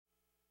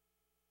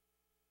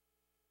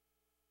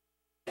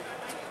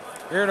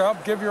Here to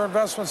help give your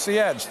investments the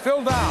edge,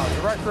 Phil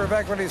Dow, Director of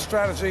Equity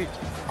Strategy,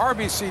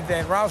 RBC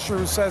Dane Rauscher,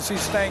 who says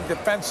he's staying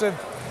defensive,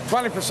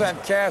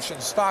 20% cash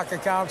in stock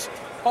accounts.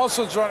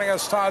 Also joining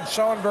us, Todd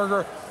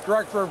Schoenberger,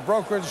 Director of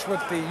Brokerage with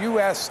the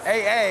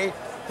USAA.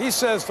 He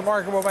says the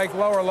market will make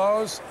lower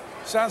lows.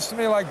 Sounds to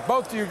me like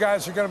both of you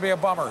guys are going to be a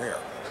bummer here.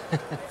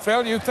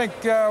 Phil, you think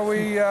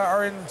we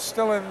are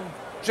still in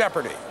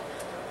jeopardy?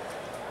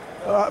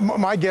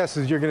 My guess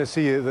is you're going to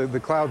see the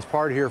clouds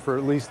part here for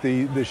at least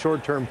the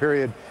short-term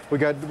period. We're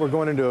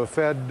going into a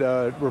Fed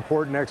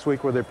report next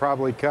week where they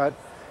probably cut.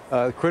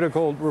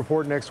 Critical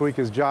report next week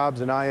is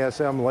jobs and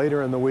ISM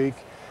later in the week.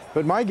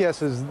 But my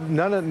guess is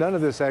none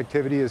of this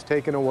activity has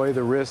taken away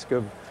the risk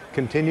of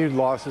continued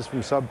losses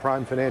from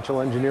subprime financial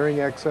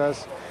engineering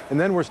excess. And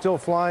then we're still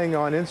flying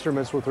on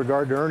instruments with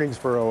regard to earnings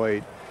for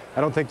 '08.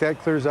 I don't think that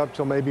clears up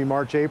till maybe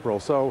March, April.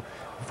 So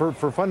for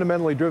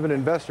fundamentally driven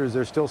investors,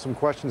 there's still some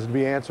questions to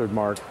be answered,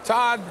 Mark.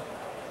 Todd,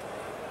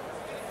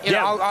 you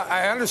know,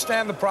 I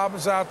understand the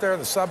problems out there,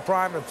 the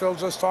subprime that Phil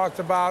just talked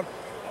about,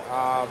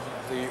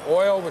 the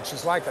oil, which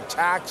is like a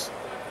tax.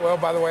 Oil,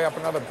 by the way, up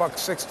another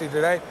 $1.60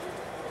 today.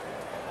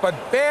 But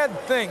bad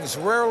things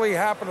rarely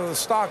happen to the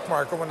stock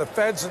market when the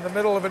Fed's in the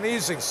middle of an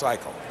easing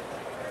cycle.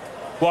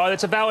 Well,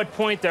 it's a valid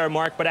point there,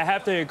 Mark, but I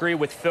have to agree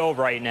with Phil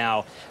right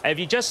now. If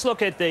you just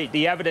look at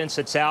the evidence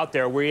that's out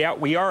there,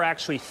 we are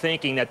actually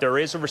thinking that there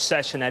is a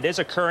recession that is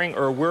occurring,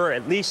 or we're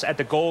at least at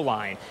the goal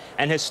line.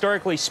 And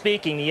historically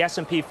speaking, the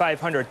S&P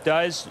 500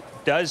 does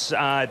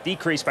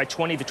decrease by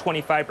 20 to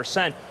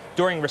 25%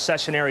 during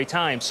recessionary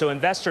times. So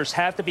investors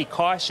have to be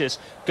cautious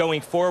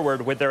going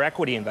forward with their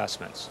equity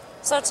investments.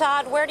 So,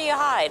 Todd, where do you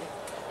hide?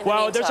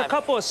 Well, there's a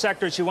couple of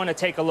sectors you want to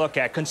take a look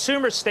at.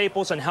 Consumer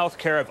staples and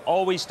healthcare have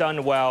always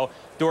done well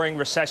during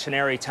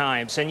recessionary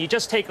times. And you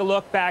just take a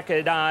look back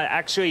at,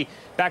 actually,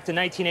 back to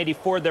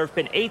 1984, there have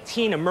been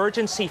 18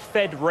 emergency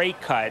Fed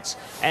rate cuts.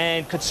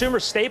 And consumer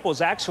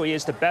staples actually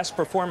is the best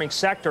performing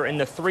sector in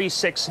the 3,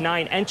 6,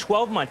 9, and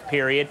 12-month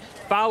period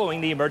following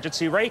the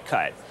emergency rate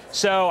cut.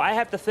 So I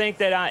have to think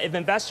that if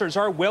investors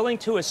are willing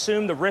to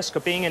assume the risk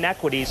of being in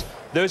equities,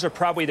 those are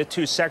probably the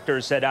two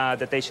sectors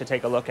that they should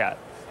take a look at.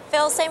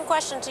 Phil, same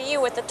question to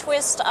you with the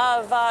twist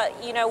of,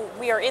 you know,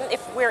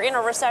 if we're in a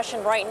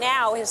recession right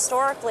now,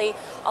 historically,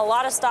 a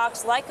lot of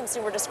stocks like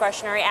consumer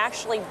discretionary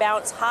actually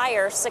bounce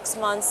higher 6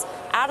 months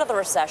out of the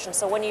recession.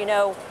 So when you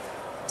know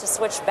to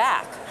switch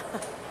back.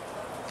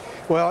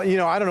 Well, you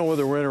know, I don't know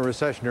whether we're in a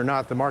recession or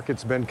not. The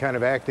market's been kind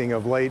of acting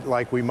of late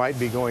like we might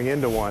be going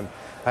into one.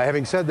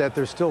 Having said that,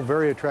 there's still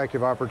very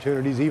attractive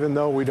opportunities, even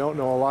though we don't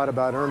know a lot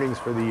about earnings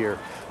for the year.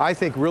 I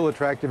think real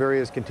attractive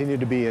areas continue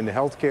to be in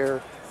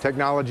healthcare,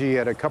 technology,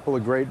 had a couple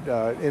of great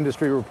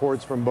industry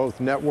reports from both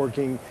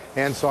networking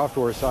and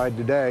software side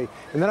today.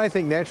 And then I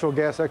think natural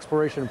gas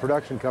exploration and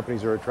production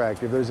companies are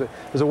attractive. There's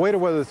a way to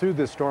weather through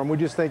this storm. We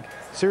just think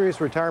serious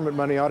retirement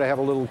money ought to have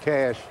a little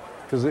cash,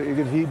 because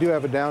if you do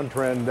have a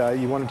downtrend,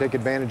 you want to take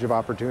advantage of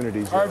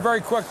opportunities. All right,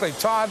 very quickly,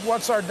 Todd,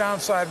 what's our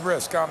downside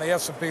risk on the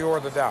S&P or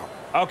the Dow?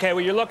 Okay,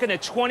 well, you're looking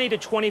at 20 to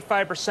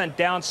 25%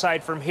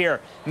 downside from here.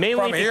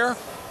 Mainly from here?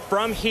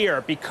 From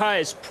here,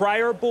 because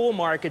prior bull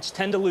markets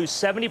tend to lose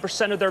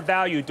 70% of their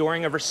value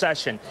during a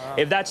recession.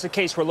 If that's the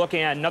case, we're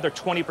looking at another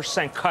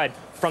 20% cut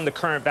from the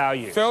current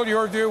value. Phil,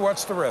 your view,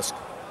 what's the risk?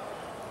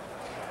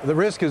 The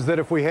risk is that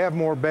if we have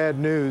more bad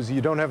news, you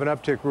don't have an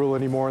uptick rule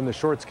anymore, and the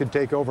shorts could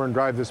take over and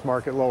drive this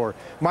market lower.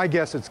 My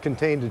guess it's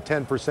contained to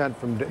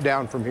 10%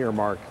 down from here,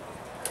 Mark.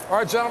 All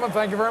right, gentlemen,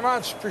 thank you very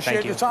much.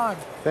 Appreciate your time.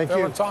 Thank you.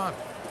 Phil and Todd.